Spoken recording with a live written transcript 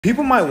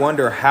People might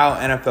wonder how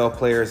NFL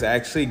players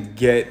actually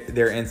get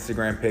their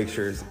Instagram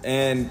pictures,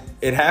 and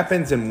it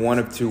happens in one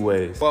of two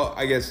ways. Well,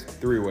 I guess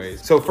three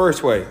ways. So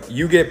first way,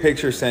 you get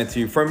pictures sent to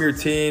you from your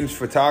team's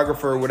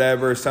photographer or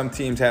whatever. Some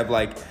teams have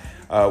like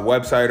a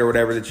website or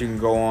whatever that you can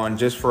go on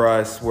just for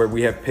us where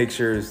we have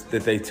pictures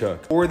that they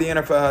took. Or the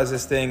NFL has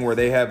this thing where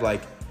they have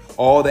like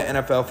all the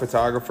NFL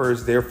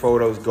photographers, their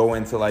photos go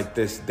into like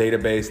this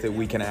database that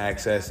we can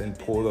access and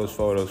pull those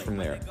photos from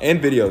there.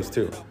 And videos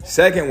too.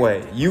 Second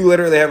way, you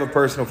literally have a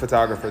personal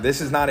photographer.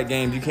 This is not a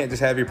game. You can't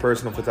just have your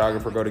personal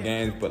photographer go to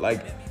games, but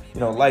like, you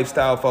know,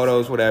 lifestyle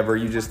photos, whatever.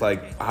 You just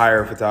like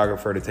hire a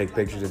photographer to take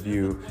pictures of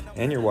you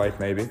and your wife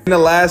maybe. And the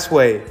last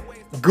way,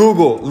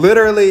 Google.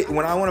 Literally,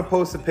 when I want to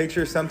post a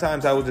picture,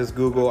 sometimes I will just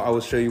Google. I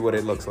will show you what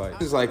it looks like.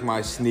 This is like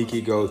my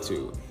sneaky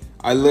go-to.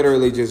 I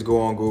literally just go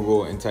on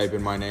Google and type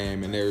in my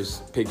name and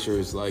there's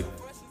pictures like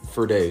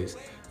for days.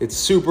 It's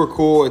super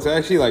cool. It's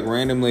actually like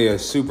randomly a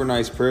super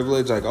nice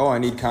privilege. Like, oh, I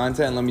need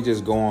content. Let me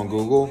just go on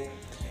Google.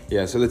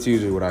 Yeah, so that's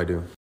usually what I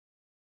do.